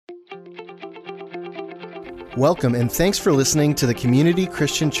Welcome and thanks for listening to the Community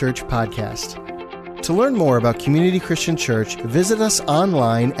Christian Church podcast. To learn more about Community Christian Church, visit us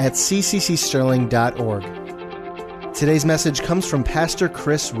online at cccsterling.org. Today's message comes from Pastor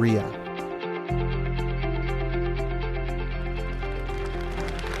Chris Ria.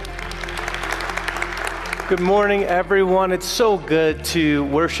 Good morning, everyone. It's so good to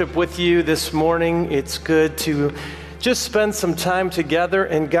worship with you this morning. It's good to just spend some time together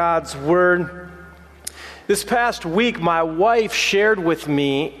in God's Word. This past week, my wife shared with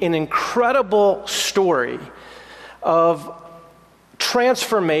me an incredible story of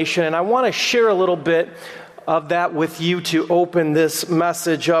transformation, and I want to share a little bit of that with you to open this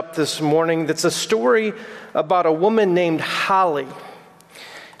message up this morning. That's a story about a woman named Holly.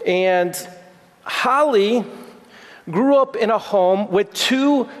 And Holly grew up in a home with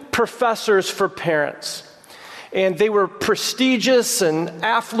two professors for parents. And they were prestigious and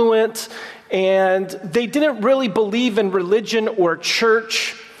affluent, and they didn't really believe in religion or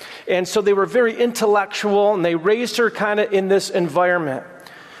church. And so they were very intellectual, and they raised her kind of in this environment.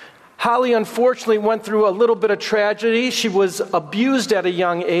 Holly, unfortunately, went through a little bit of tragedy. She was abused at a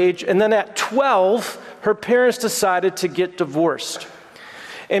young age, and then at 12, her parents decided to get divorced.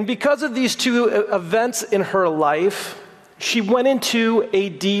 And because of these two events in her life, she went into a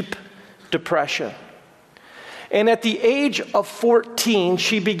deep depression. And at the age of 14,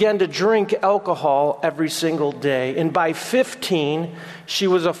 she began to drink alcohol every single day. And by 15, she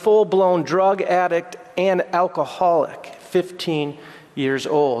was a full-blown drug addict and alcoholic, 15 years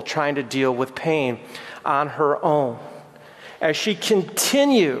old, trying to deal with pain on her own. As she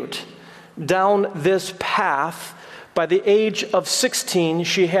continued down this path, by the age of 16,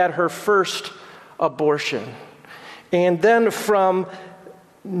 she had her first abortion. And then from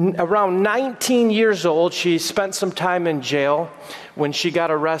around 19 years old, she spent some time in jail when she got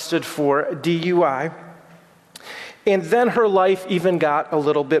arrested for DUI. And then her life even got a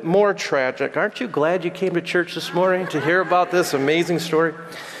little bit more tragic. Aren't you glad you came to church this morning to hear about this amazing story?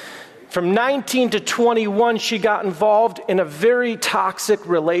 From 19 to 21, she got involved in a very toxic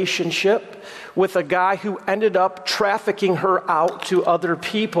relationship with a guy who ended up trafficking her out to other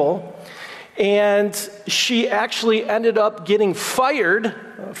people. And she actually ended up getting fired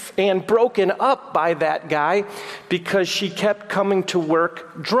and broken up by that guy because she kept coming to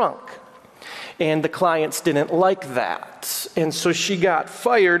work drunk. And the clients didn't like that. And so she got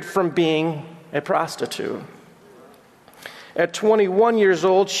fired from being a prostitute. At 21 years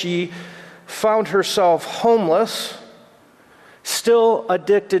old, she found herself homeless, still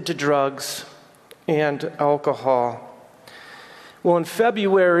addicted to drugs and alcohol. Well, in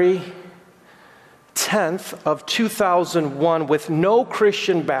February 10th of 2001, with no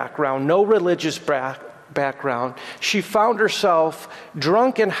Christian background, no religious background, she found herself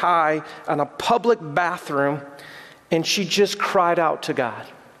drunk and high in a public bathroom, and she just cried out to God.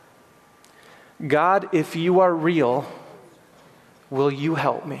 God, if you are real, will you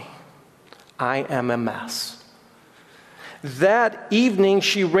help me? I am a mess. That evening,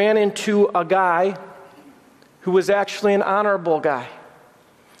 she ran into a guy who was actually an honorable guy.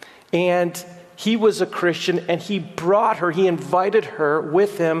 And he was a Christian, and he invited her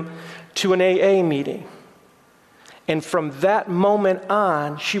with him to an AA meeting. And from that moment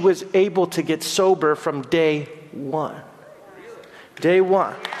on, she was able to get sober from day one. Day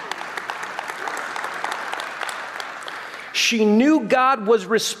one. She knew God was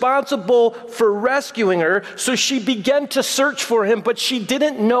responsible for rescuing her, so she began to search for him, but she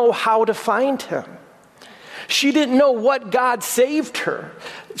didn't know how to find him. She didn't know what God saved her.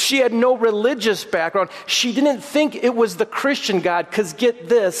 She had no religious background. She didn't think it was the Christian God, because get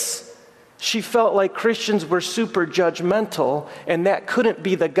this, she felt like Christians were super judgmental, and that couldn't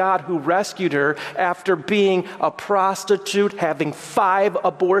be the God who rescued her after being a prostitute, having 5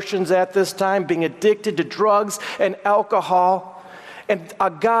 abortions at this time, being addicted to drugs and alcohol. And a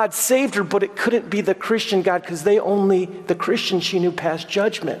God saved her, but it couldn't be the Christian God, because the Christians she knew passed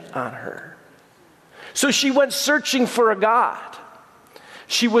judgment on her. So she went searching for a God.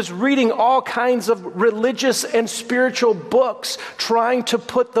 She was reading all kinds of religious and spiritual books, trying to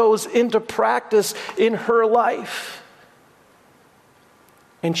put those into practice in her life.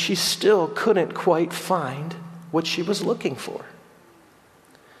 And she still couldn't quite find what she was looking for.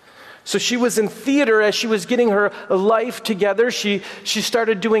 So she was in theater as she was getting her life together. She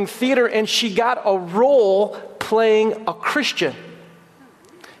started doing theater, and she got a role playing a Christian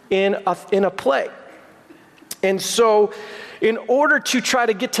in a play. And so in order to try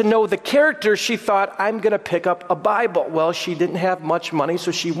to get to know the character, she thought, I'm going to pick up a Bible. Well, she didn't have much money, so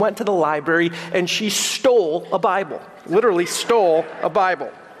she went to the library and she stole a Bible. Literally stole a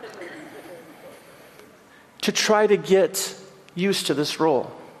Bible. to try to get used to this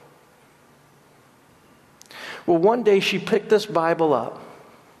role. Well, one day she picked this Bible up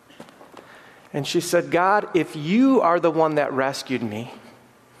and she said, God, if you are the one that rescued me,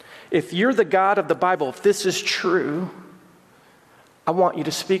 if you're the God of the Bible, if this is true, I want you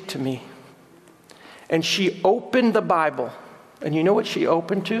to speak to me. And she opened the Bible. And you know what she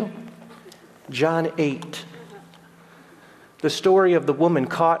opened to? John 8. The story of the woman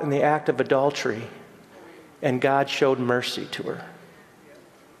caught in the act of adultery, and God showed mercy to her.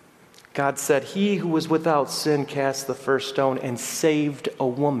 God said, he who was without sin cast the first stone, and saved a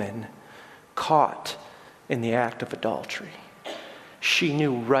woman caught in the act of adultery. She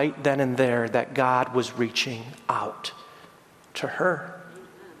knew right then and there that God was reaching out to her.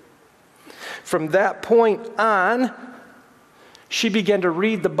 From that point on, she began to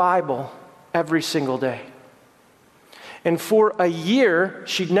read the Bible every single day. And for a year,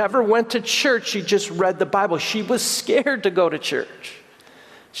 she never went to church. She just read the Bible. She was scared to go to church.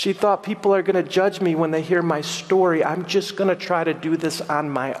 She thought people are going to judge me when they hear my story. I'm just going to try to do this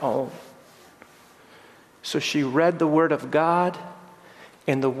on my own. So she read the Word of God,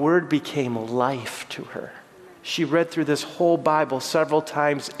 and the Word became life to her. She read through this whole Bible several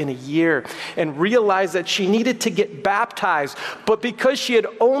times in a year and realized that she needed to get baptized. But because she had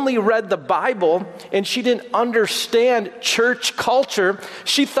only read the Bible and she didn't understand church culture,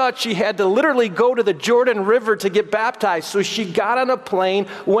 she thought she had to literally go to the Jordan River to get baptized. So she got on a plane,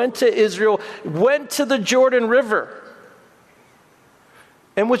 went to Israel, went to the Jordan River,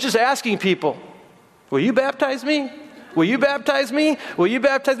 and was just asking people, will you baptize me? Will you baptize me? Will you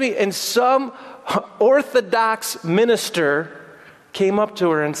baptize me? And some Orthodox minister came up to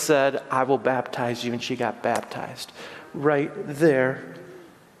her and said, I will baptize you. And she got baptized right there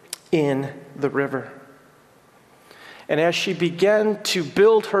in the river. And as she began to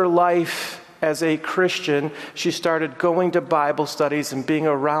build her life as a Christian, she started going to Bible studies and being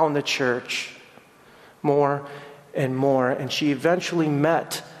around the church more and more. And she eventually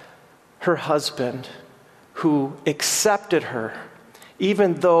met her husband, who accepted her,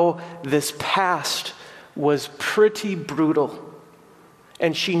 even though this past was pretty brutal.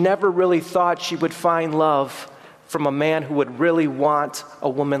 And she never really thought she would find love from a man who would really want a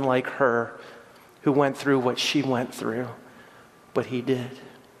woman like her, who went through what she went through. But he did.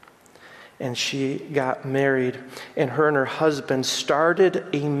 And she got married, and her husband started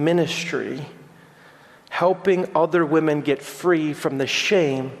a ministry helping other women get free from the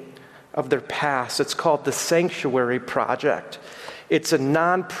shame of their past. It's called the Sanctuary Project. It's a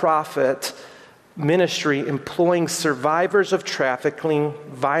nonprofit ministry employing survivors of trafficking,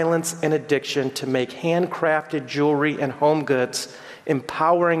 violence, and addiction to make handcrafted jewelry and home goods,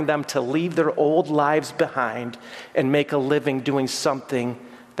 empowering them to leave their old lives behind and make a living doing something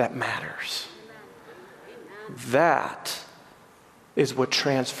that matters. That is what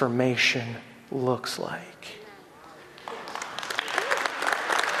transformation looks like.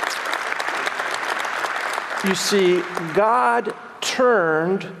 You see, God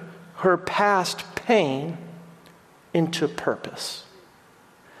turned her past pain into purpose.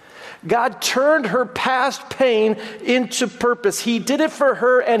 God turned her past pain into purpose. He did it for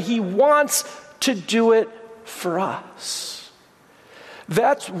her, and He wants to do it for us.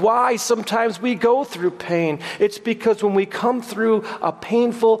 That's why sometimes we go through pain. It's because when we come through a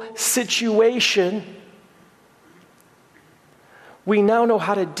painful situation, we now know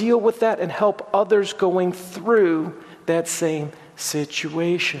how to deal with that and help others going through that same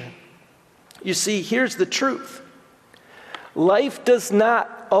situation. You see, here's the truth. Life does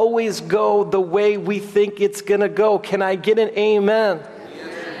not always go the way we think it's going to go. Can I get an amen?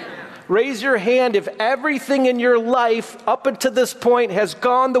 Amen? Raise your hand if everything in your life up until this point has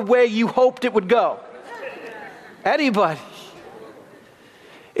gone the way you hoped it would go. Anybody?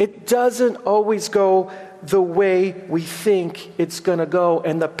 It doesn't always go the way we think it's going to go.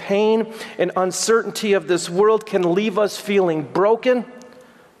 And the pain and uncertainty of this world can leave us feeling broken,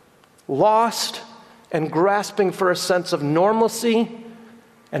 lost, and grasping for a sense of normalcy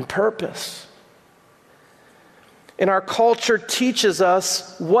and purpose. And our culture teaches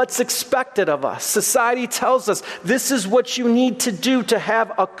us what's expected of us. Society tells us this is what you need to do to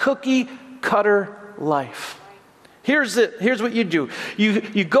have a cookie-cutter life. Here's what you do.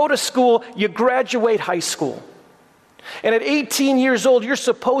 You go to school, you graduate high school. And at 18 years old, you're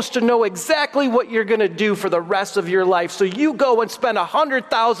supposed to know exactly what you're going to do for the rest of your life. So you go and spend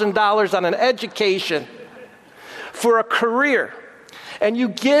 $100,000 on an education for a career. And you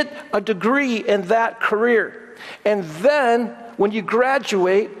get a degree in that career. And then when you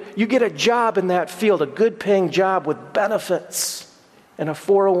graduate, you get a job in that field, a good paying job with benefits and a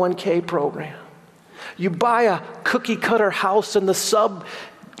 401k program. You buy a cookie cutter house in the suburbs.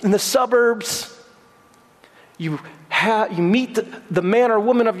 You meet the man or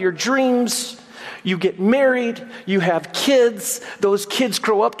woman of your dreams. You get married. You have kids. Those kids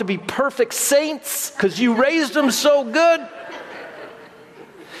grow up to be perfect saints because you raised them so good.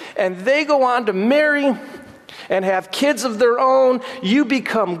 And they go on to marry and have kids of their own. You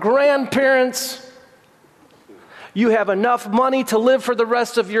become grandparents. You have enough money to live for the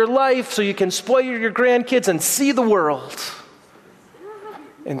rest of your life so you can spoil your grandkids and see the world.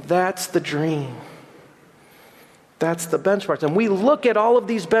 And that's the dream. That's the benchmarks. And we look at all of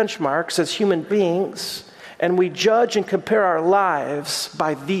these benchmarks as human beings, and we judge and compare our lives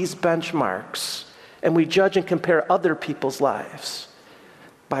by these benchmarks. And we judge and compare other people's lives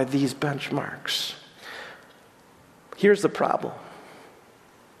by these benchmarks. Here's the problem.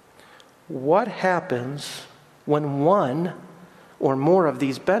 What happens when one or more of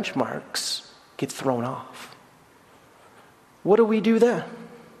these benchmarks get thrown off? What do we do then?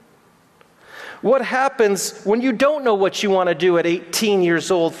 What happens when you don't know what you want to do at 18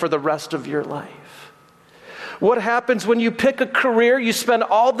 years old for the rest of your life? What happens when you pick a career, you spend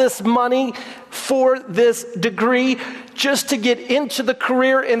all this money for this degree just to get into the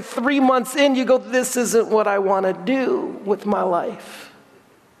career, and 3 months in you go, this isn't what I want to do with my life?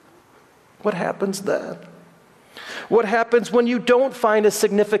 What happens then? What happens when you don't find a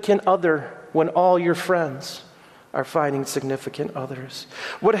significant other when all your friends are finding significant others?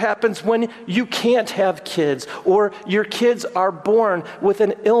 What happens when you can't have kids, or your kids are born with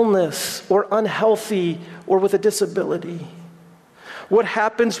an illness or unhealthy or with a disability? What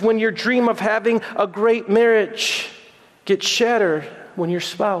happens when your dream of having a great marriage gets shattered when your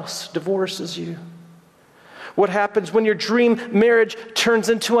spouse divorces you? What happens when your dream marriage turns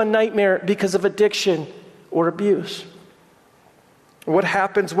into a nightmare because of addiction or abuse? What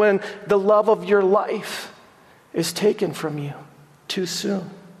happens when the love of your life is taken from you too soon?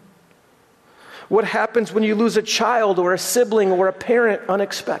 What happens when you lose a child or a sibling or a parent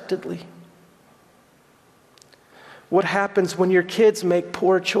unexpectedly? What happens when your kids make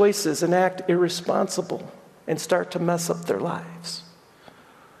poor choices and act irresponsible and start to mess up their lives?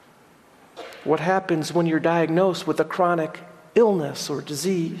 What happens when you're diagnosed with a chronic illness or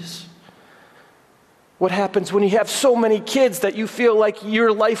disease? What happens when you have so many kids that you feel like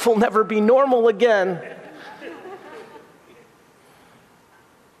your life will never be normal again?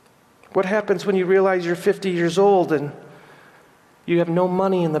 What happens when you realize you're 50 years old and you have no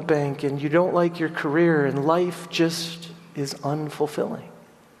money in the bank and you don't like your career and life just is unfulfilling?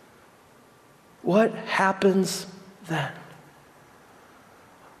 What happens then?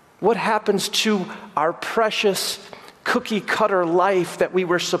 What happens to our precious cookie cutter life that we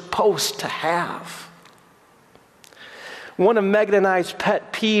were supposed to have? One of Megan and I's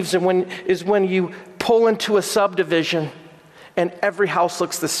pet peeves is when you pull into a subdivision and every house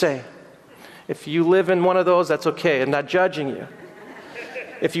looks the same. If you live in one of those, that's okay. I'm not judging you.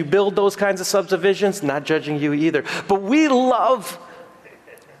 If you build those kinds of subdivisions, not judging you either. But we love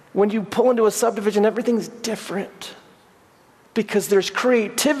when you pull into a subdivision, everything's different because there's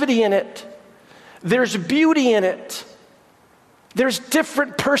creativity in it. There's beauty in it. There's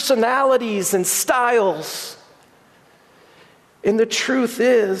different personalities and styles. And the truth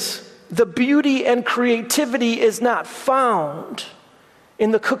is, the beauty and creativity is not found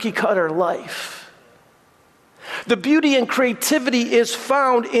in the cookie cutter life. The beauty and creativity is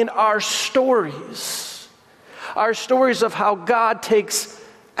found in our stories. Our stories of how God takes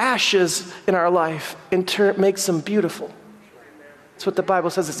ashes in our life and makes them beautiful. That's what the Bible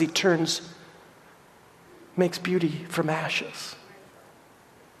says, is He makes beauty from ashes.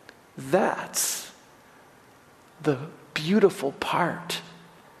 That's the beautiful part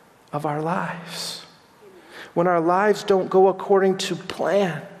of our lives. When our lives don't go according to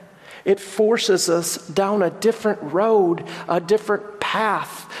plan, it forces us down a different road, a different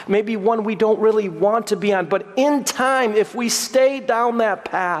path, maybe one we don't really want to be on. But in time, if we stay down that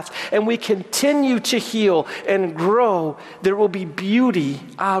path and we continue to heal and grow, there will be beauty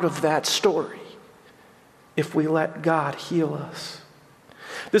out of that story if we let God heal us.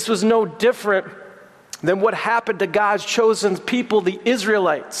 This was no different than what happened to God's chosen people, the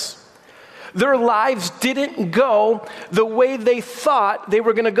Israelites. Their lives didn't go the way they thought they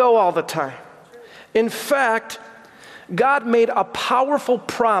were going to go all the time. In fact, God made a powerful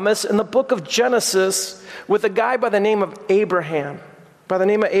promise in the book of Genesis with a guy by the name of Abraham.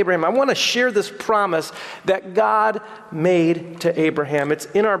 I want to share this promise that God made to Abraham. It's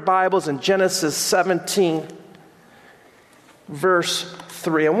in our Bibles in Genesis 17, verse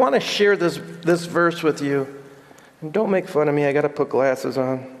 3. I want to share this verse with you. And don't make fun of me, I got to put glasses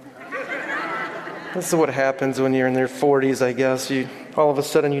on. This is what happens when you're in your 40s, I guess. All of a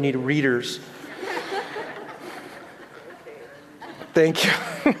sudden you need readers. Thank you.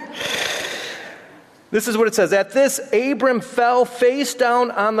 This is what it says. At this, Abram fell face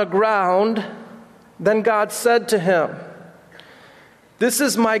down on the ground. Then God said to him, "This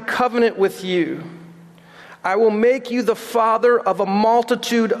is my covenant with you. I will make you the father of a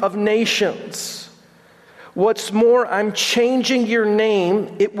multitude of nations. What's more, I'm changing your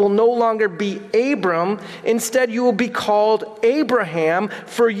name. It will no longer be Abram. Instead, you will be called Abraham,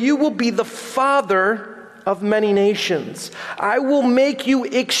 for you will be the father of many nations. I will make you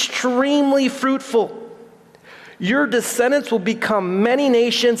extremely fruitful. Your descendants will become many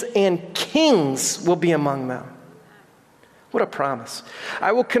nations, and kings will be among them." What a promise.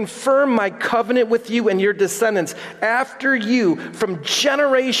 "I will confirm my covenant with you and your descendants after you from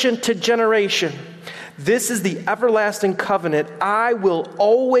generation to generation. This is the everlasting covenant. I will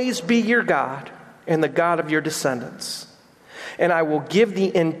always be your God and the God of your descendants. And I will give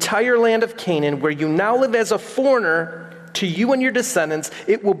the entire land of Canaan, where you now live as a foreigner, to you and your descendants.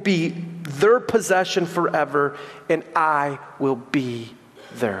 It will be their possession forever, and I will be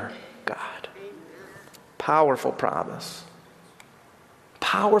their God." Powerful promise.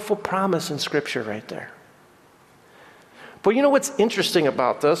 Powerful promise in Scripture right there. But you know what's interesting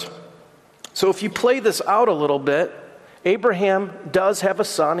about this? So if you play this out a little bit, Abraham does have a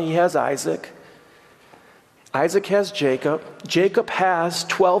son. He has Isaac. Isaac has Jacob. Jacob has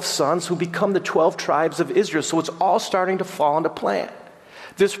 12 sons who become the 12 tribes of Israel. So it's all starting to fall into plan.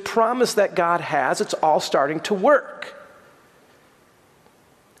 This promise that God has, it's all starting to work.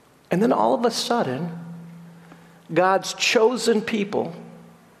 And then all of a sudden, God's chosen people,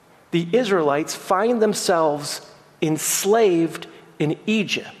 the Israelites, find themselves enslaved in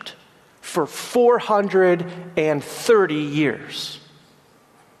Egypt for 430 years.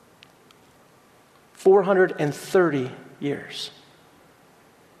 430 years.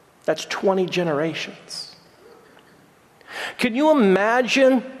 That's 20 generations. Can you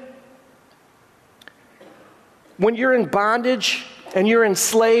imagine when you're in bondage and you're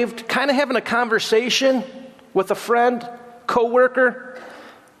enslaved, kind of having a conversation with a friend, coworker?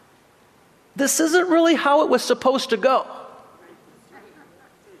 This isn't really how it was supposed to go.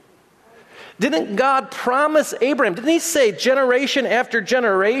 Didn't God promise Abraham, didn't he say generation after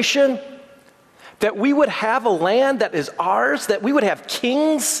generation that we would have a land that is ours, that we would have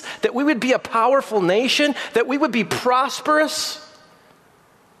kings, that we would be a powerful nation, that we would be prosperous?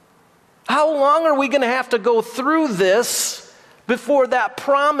 How long are we going to have to go through this before that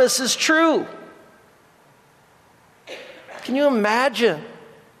promise is true? Can you imagine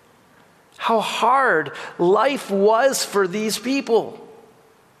how hard life was for these people?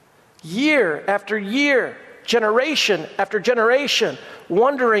 Year after year, generation after generation,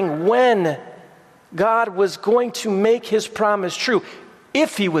 wondering when God was going to make his promise true,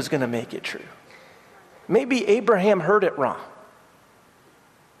 if he was going to make it true. Maybe Abraham heard it wrong.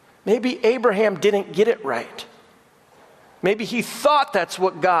 Maybe Abraham didn't get it right. Maybe he thought that's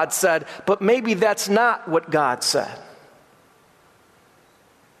what God said, but maybe that's not what God said.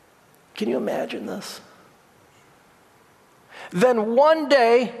 Can you imagine this? Then one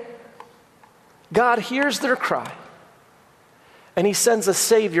day, God hears their cry, and he sends a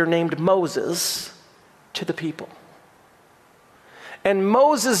Savior named Moses to the people. And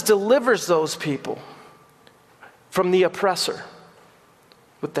Moses delivers those people from the oppressor.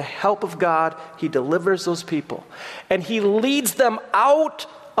 With the help of God, he delivers those people. And he leads them out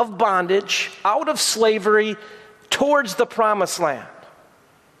of bondage, out of slavery, towards the promised land.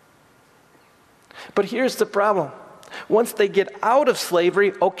 But here's the problem. Once they get out of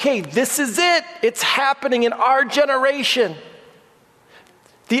slavery, okay, this is it. It's happening in our generation.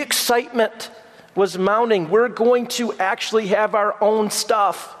 The excitement was mounting. We're going to actually have our own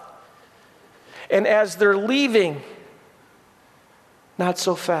stuff. And as they're leaving, not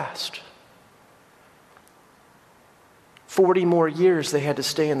so fast. 40 more years they had to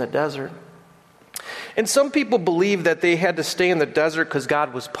stay in the desert. And some people believe that they had to stay in the desert because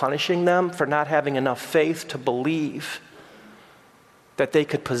God was punishing them for not having enough faith to believe that they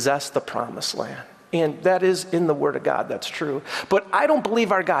could possess the promised land. And that is in the Word of God, that's true. But I don't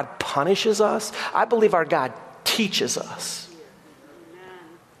believe our God punishes us. I believe our God teaches us.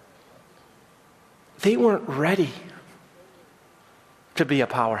 They weren't ready to be a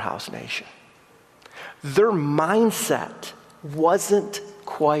powerhouse nation. Their mindset wasn't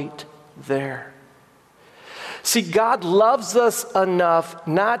quite there. See, God loves us enough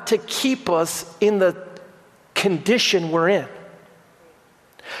not to keep us in the condition we're in.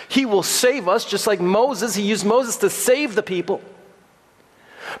 He will save us, just like Moses. He used Moses to save the people.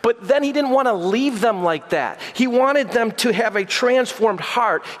 But then he didn't want to leave them like that. He wanted them to have a transformed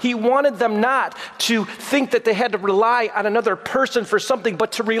heart. He wanted them not to think that they had to rely on another person for something,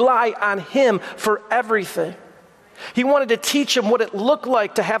 but to rely on him for everything. He wanted to teach them what it looked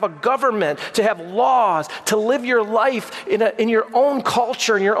like to have a government, to have laws, to live your life in your own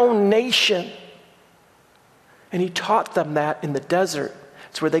culture, in your own nation. And he taught them that in the desert.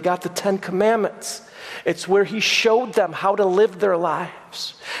 It's where they got the 10 Commandments. It's where he showed them how to live their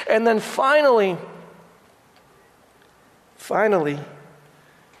lives. And then finally,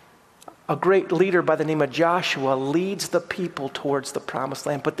 a great leader by the name of Joshua leads the people towards the promised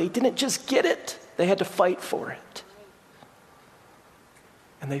land. But they didn't just get it. They had to fight for it.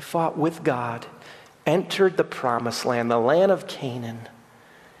 And they fought with God, entered the promised land, the land of Canaan,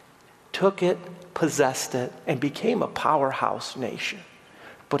 took it, possessed it, and became a powerhouse nation.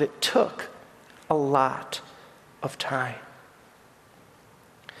 But it took a lot of time.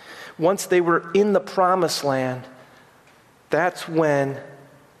 Once they were in the promised land, that's when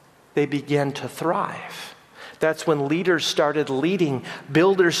they began to thrive. That's when leaders started leading,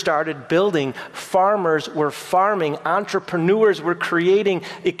 builders started building, farmers were farming, entrepreneurs were creating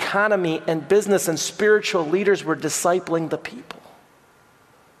economy and business, and spiritual leaders were discipling the people.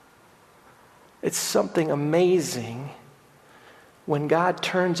 It's something amazing when God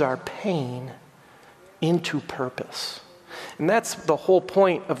turns our pain into purpose. And that's the whole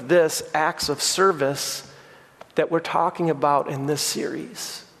point of this acts of service that we're talking about in this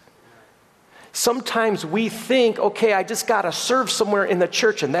series. Sometimes we think, okay, I just got to serve somewhere in the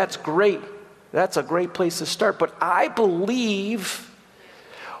church, and that's great. That's a great place to start. But I believe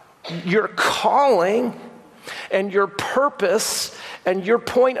your calling and your purpose and your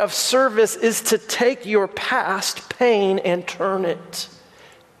point of service is to take your past pain and turn it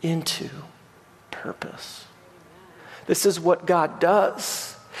into purpose. This is what God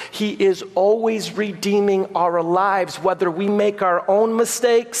does. He is always redeeming our lives, whether we make our own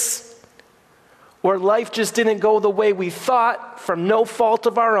mistakes or life just didn't go the way we thought from no fault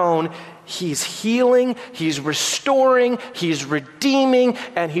of our own. He's healing, he's restoring, he's redeeming,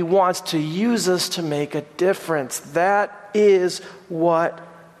 and he wants to use us to make a difference. That is what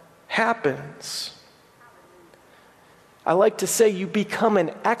happens. I like to say you become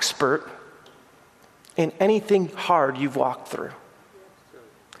an expert in anything hard you've walked through.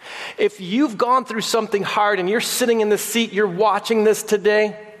 If you've gone through something hard and you're sitting in the seat, you're watching this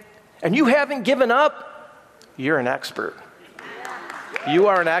today, and you haven't given up, you're an expert. You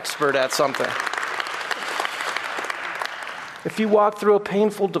are an expert at something. If you walk through a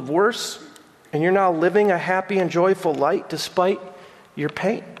painful divorce and you're now living a happy and joyful life despite your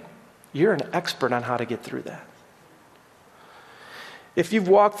pain, you're an expert on how to get through that. If you've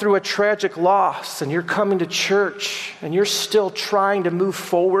walked through a tragic loss and you're coming to church and you're still trying to move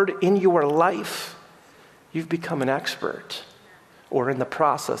forward in your life, you've become an expert or in the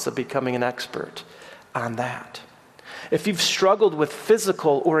process of becoming an expert on that. If you've struggled with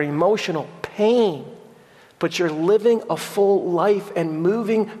physical or emotional pain, but you're living a full life and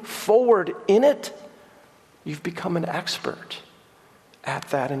moving forward in it, you've become an expert at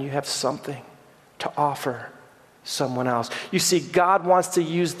that, and you have something to offer someone else. You see, God wants to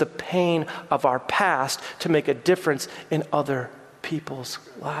use the pain of our past to make a difference in other people's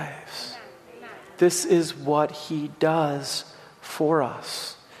lives. This is what he does for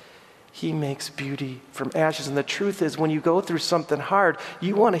us. He makes beauty from ashes. And the truth is, when you go through something hard,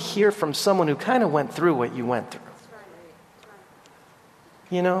 you want to hear from someone who kind of went through what you went through.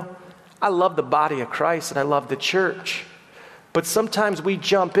 You know, I love the body of Christ and I love the church. But sometimes we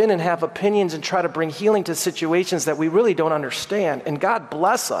jump in and have opinions and try to bring healing to situations that we really don't understand. And God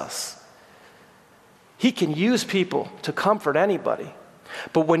bless us. He can use people to comfort anybody.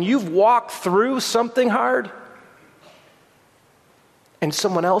 But when you've walked through something hard, and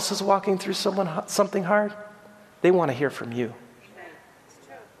someone else is walking through something hard, they want to hear from you.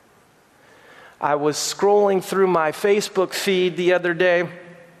 I was scrolling through my Facebook feed the other day,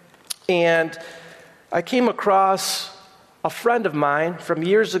 and I came across a friend of mine from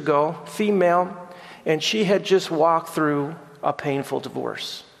years ago, female, and she had just walked through a painful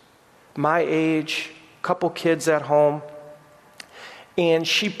divorce. My age, couple kids at home, and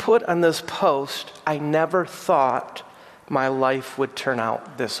she put on this post, "I never thought my life would turn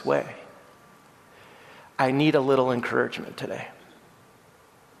out this way. I need a little encouragement today."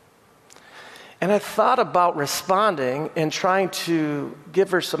 And I thought about responding and trying to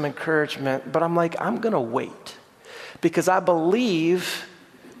give her some encouragement, but I'm like, I'm going to wait. Because I believe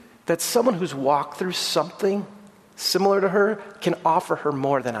that someone who's walked through something similar to her can offer her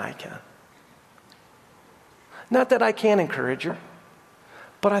more than I can. Not that I can't encourage her,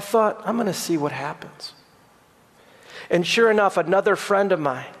 But I thought, I'm going to see what happens. And sure enough, another friend of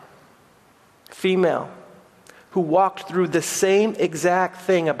mine, female, who walked through the same exact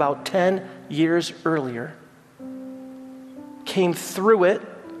thing about 10 years earlier, came through it,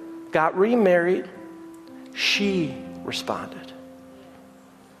 got remarried. She responded.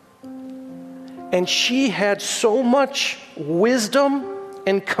 And she had so much wisdom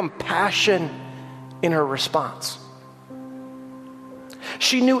and compassion in her response.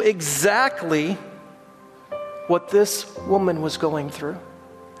 She knew exactly what this woman was going through.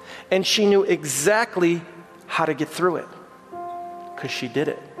 And she knew exactly how to get through it, because she did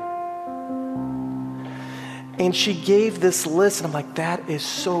it. And she gave this list, and I'm like, that is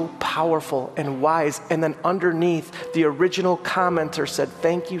so powerful and wise. And then underneath, the original commenter said,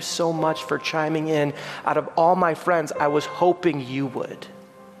 thank you so much for chiming in. Out of all my friends, I was hoping you would,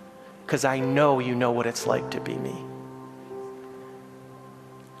 because I know you know what it's like to be me.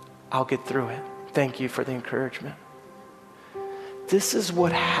 I'll get through it. Thank you for the encouragement. This is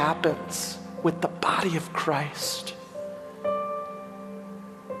what happens with the body of Christ.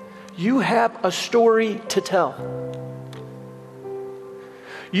 You have a story to tell.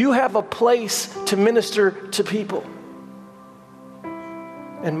 You have a place to minister to people.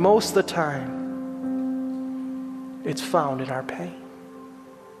 And most of the time, it's found in our pain.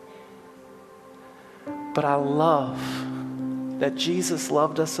 But I love that Jesus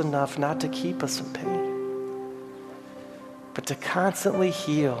loved us enough not to keep us in pain, but to constantly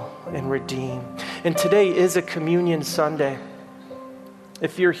heal and redeem. And today is a communion Sunday.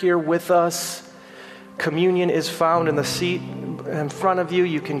 If you're here with us, communion is found in the seat in front of you.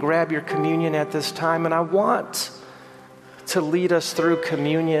 You can grab your communion at this time. And I want to lead us through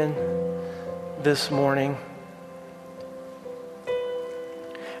communion this morning.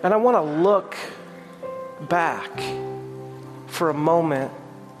 And I want to look back for a moment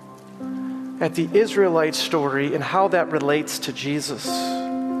at the Israelite story and how that relates to Jesus.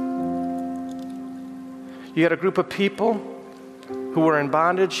 You had a group of people who were in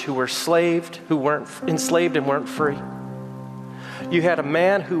bondage, who were enslaved and weren't free. You had a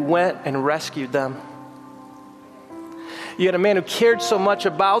man who went and rescued them. You had a man who cared so much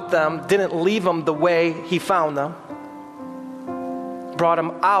about them, didn't leave them the way he found them. Brought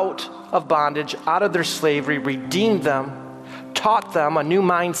them out of bondage, out of their slavery, redeemed them, taught them a new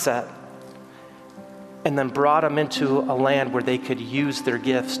mindset, and then brought them into a land where they could use their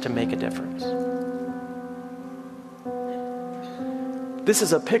gifts to make a difference. This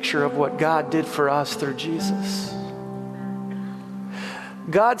is a picture of what God did for us through Jesus.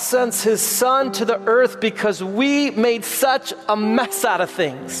 God sends his son to the earth because we made such a mess out of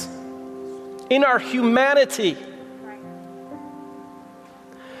things in our humanity.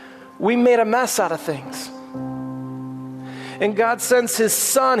 We made a mess out of things. And God sends his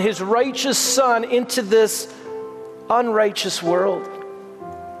son, his righteous son, into this unrighteous world,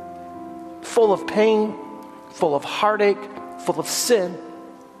 full of pain, full of heartache, full of sin.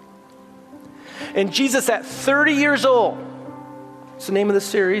 And Jesus, at 30 years old, it's the name of the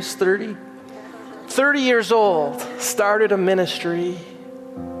series, 30. 30 years old, started a ministry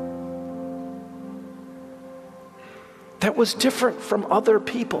that was different from other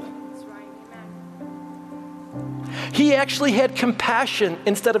people. He actually had compassion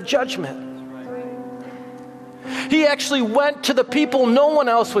instead of judgment. He actually went to the people no one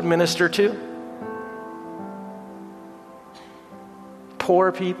else would minister to.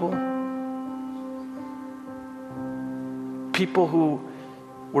 Poor people. People who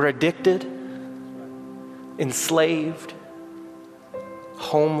were addicted, enslaved,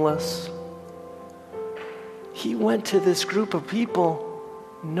 homeless. He went to this group of people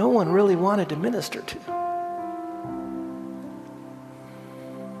no one really wanted to minister to.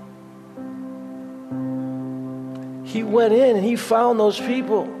 He went in and he found those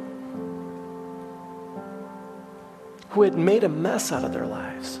people who had made a mess out of their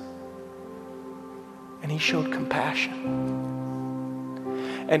lives. And he showed compassion.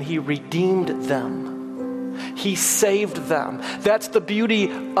 And he redeemed them. He saved them. That's the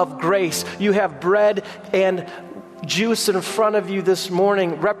beauty of grace. You have bread and juice in front of you this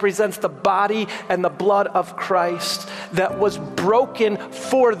morning. Represents the body and the blood of Christ that was broken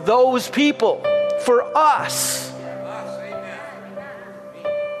for those people, for us.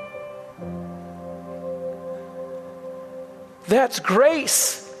 That's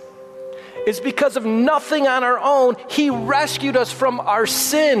grace. It's because of nothing on our own. He rescued us from our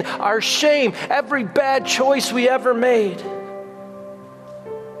sin, our shame, every bad choice we ever made.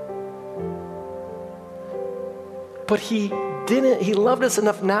 But he loved us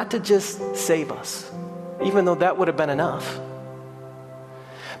enough not to just save us, even though that would have been enough.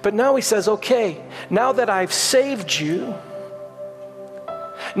 But now he says, okay, now that I've saved you,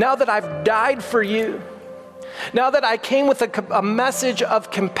 now that I've died for you, now that I came with a message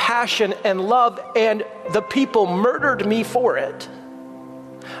of compassion and love and the people murdered me for it,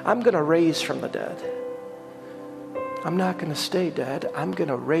 I'm going to raise from the dead. I'm not going to stay dead. I'm going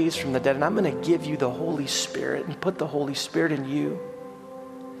to raise from the dead, and I'm going to give you the Holy Spirit and put the Holy Spirit in you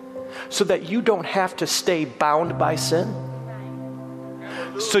so that you don't have to stay bound by sin.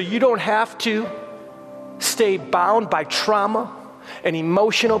 So you don't have to stay bound by trauma and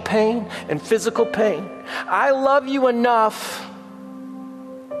emotional pain and physical pain. I love you enough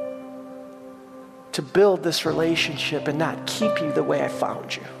to build this relationship and not keep you the way I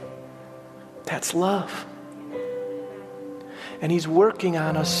found you. That's love. And he's working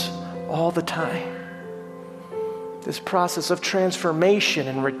on us all the time. This process of transformation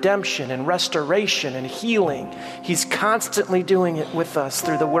and redemption and restoration and healing, he's constantly doing it with us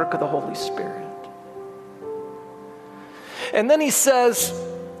through the work of the Holy Spirit. And then he says,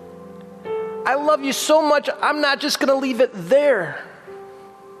 I love you so much, I'm not just going to leave it there.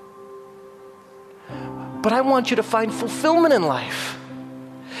 But I want you to find fulfillment in life.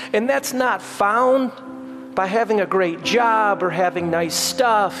 And that's not found by having a great job or having nice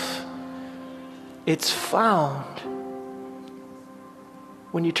stuff. It's found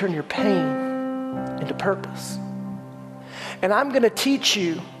when you turn your pain into purpose. And I'm going to teach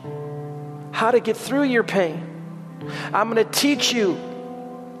you how to get through your pain. I'm going to teach you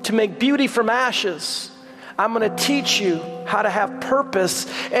to make beauty from ashes. I'm going to teach you how to have purpose,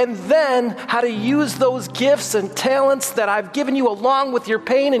 and then how to use those gifts and talents that I've given you along with your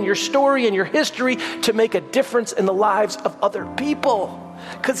pain and your story and your history to make a difference in the lives of other people.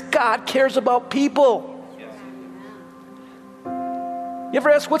 Because God cares about people. You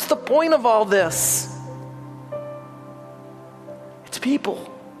ever ask, what's the point of all this? It's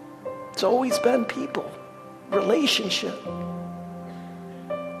people. It's always been people. Relationship.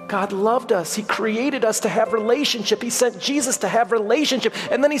 God loved us. He created us to have relationship. He sent Jesus to have relationship.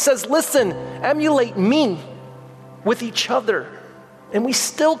 And then he says, listen, emulate me with each other. And we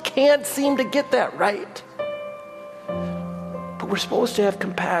still can't seem to get that right. But we're supposed to have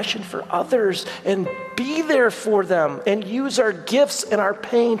compassion for others and be there for them and use our gifts and our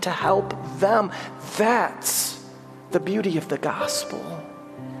pain to help them. That's the beauty of the gospel.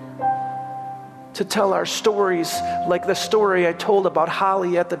 To tell our stories like the story I told about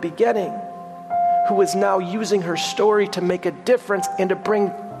Holly at the beginning, who is now using her story to make a difference and to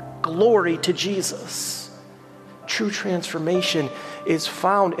bring glory to Jesus. True transformation is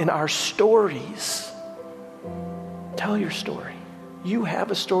found in our stories. Tell your story. You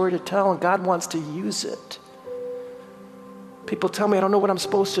have a story to tell, and God wants to use it. People tell me, I don't know what I'm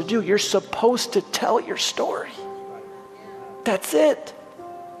supposed to do. You're supposed to tell your story. That's it.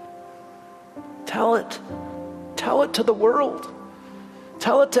 Tell it. Tell it to the world.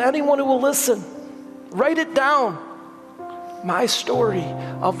 Tell it to anyone who will listen. Write it down. My story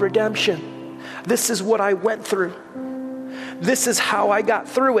of redemption. This is what I went through. This is how I got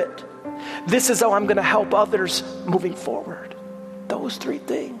through it. This is how I'm going to help others moving forward. Those three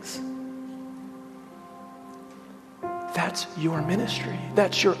things. That's your ministry.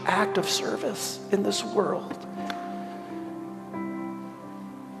 That's your act of service in this world.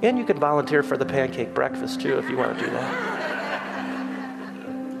 And you can volunteer for the pancake breakfast too if you want to do that.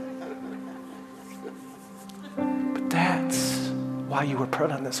 But that's why you were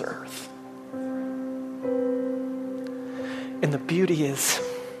put on this earth. And the beauty is,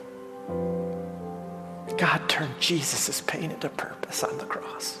 God turned Jesus' pain into purpose on the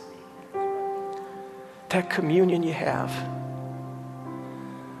cross. That communion you have,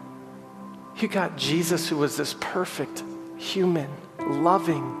 you got Jesus, who was this perfect human,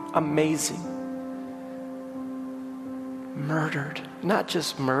 loving, amazing, murdered, not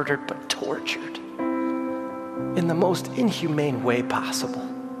just murdered, but tortured in the most inhumane way possible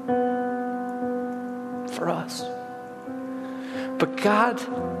for us. But God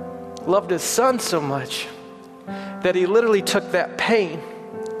loved his son so much that he literally took that pain,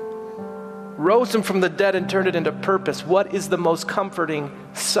 rose him from the dead, and turned it into purpose. What is the most comforting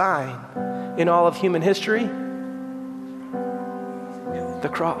sign in all of human history? The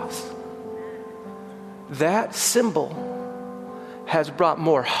cross. That symbol has brought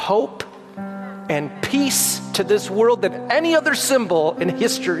more hope and peace to this world than any other symbol in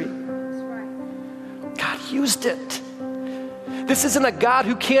history. God used it. This isn't a God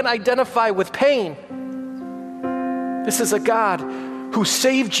who can't identify with pain. This is a God who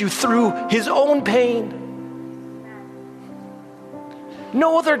saved you through his own pain.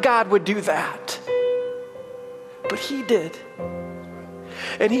 No other God would do that. But he did.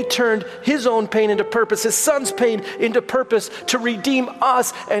 And he turned his own pain into purpose, his son's pain into purpose to redeem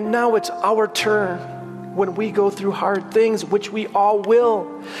us. And now it's our turn when we go through hard things, which we all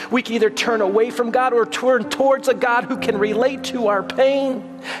will. We can either turn away from God or turn towards a God who can relate to our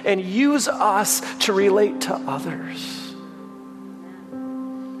pain and use us to relate to others.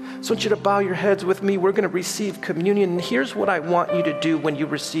 So I want you to bow your heads with me. We're going to receive communion. And here's what I want you to do when you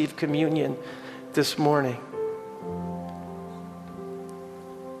receive communion this morning.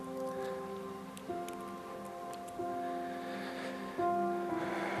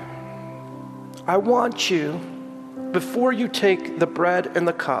 I want you, before you take the bread and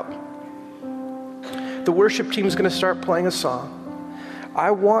the cup, the worship team is going to start playing a song. I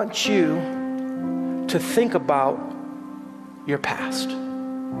want you to think about your past.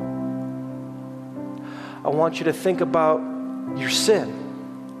 I want you to think about your sin,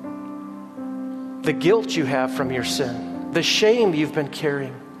 the guilt you have from your sin, the shame you've been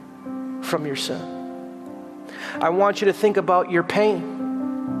carrying from your sin. I want you to think about your pain,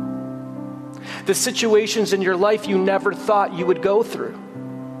 the situations in your life you never thought you would go through.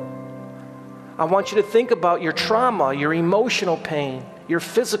 I want you to think about your trauma, your emotional pain, your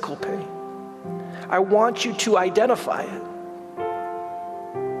physical pain. I want you to identify it.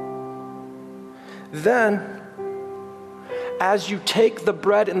 Then, as you take the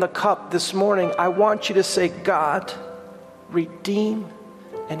bread and the cup this morning, I want you to say, God, redeem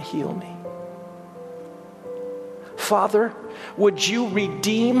and heal me. Father, would you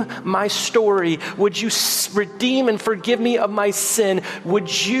redeem my story? Would you redeem and forgive me of my sin?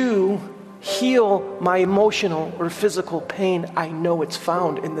 Would you heal my emotional or physical pain? I know it's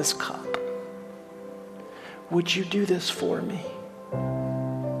found in this cup. Would you do this for me?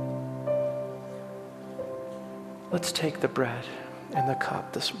 Let's take the bread and the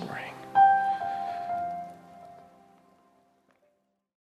cup this morning.